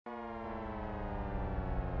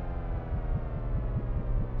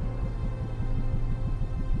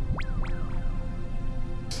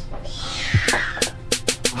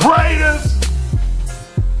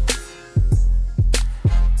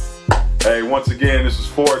once again, this is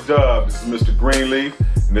Ford Dub, this is Mr. Greenleaf,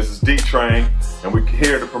 and this is D-Train, and we're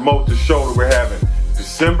here to promote the show that we're having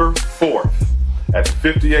December 4th at the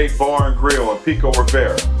 58 Bar and Grill in Pico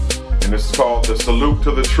Rivera. And this is called the Salute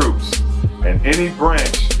to the Troops. And any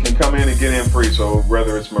branch can come in and get in free, so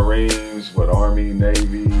whether it's Marines, Army,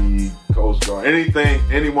 Navy, Coast Guard, anything,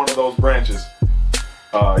 any one of those branches,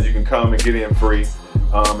 you can come and get in free.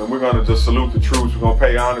 And we're going to just salute the troops. We're going to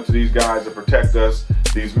pay honor to these guys that protect us,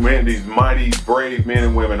 these men, these mighty, brave men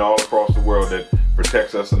and women all across the world that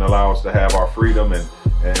protects us and allow us to have our freedom and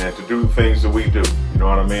to do the things that we do. You know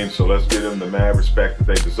what I mean? So let's give them the mad respect that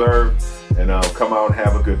they deserve and come out and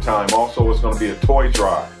have a good time. Also, it's going to be a toy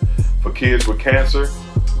drive for kids with cancer,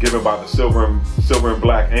 given by the Silver and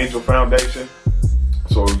Black Angel Foundation.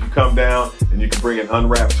 So you come down and you can bring an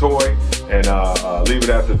unwrapped toy and leave it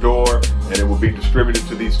at the door, and it will be distributed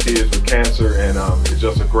to these kids with cancer, and it's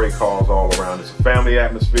just a great cause all around. It's a family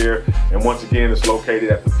atmosphere, and once again, it's located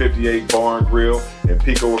at the 58 Bar and Grill in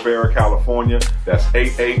Pico Rivera, California. That's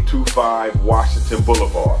 8825 Washington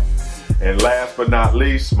Boulevard. And last but not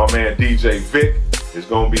least, my man DJ Vic is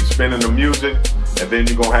going to be spinning the music, and then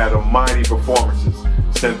you're going to have the mighty performances.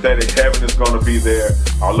 Synthetic Heaven is going to be there.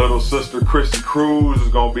 Our little sister Christy Cruz is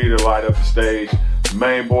going to be there to light up the stage. The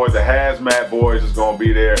main boy, the Hazmat Boys, is going to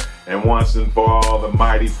be there. And once and for all, the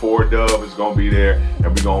mighty Ford Dub is going to be there.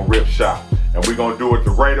 And we're going to rip shop. And we're going to do it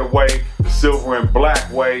the Raider way, the Silver and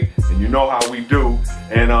Black way. And you know how we do.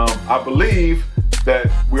 And I believe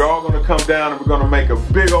that we're all going to come down and we're going to make a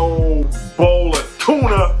big old bowl of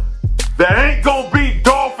tuna that ain't going to be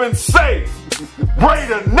dolphin safe.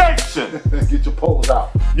 Raider Nation! Get your poles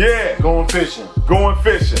out. Yeah. Going fishing. Going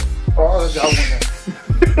fishing. Oh, I got one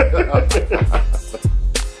there.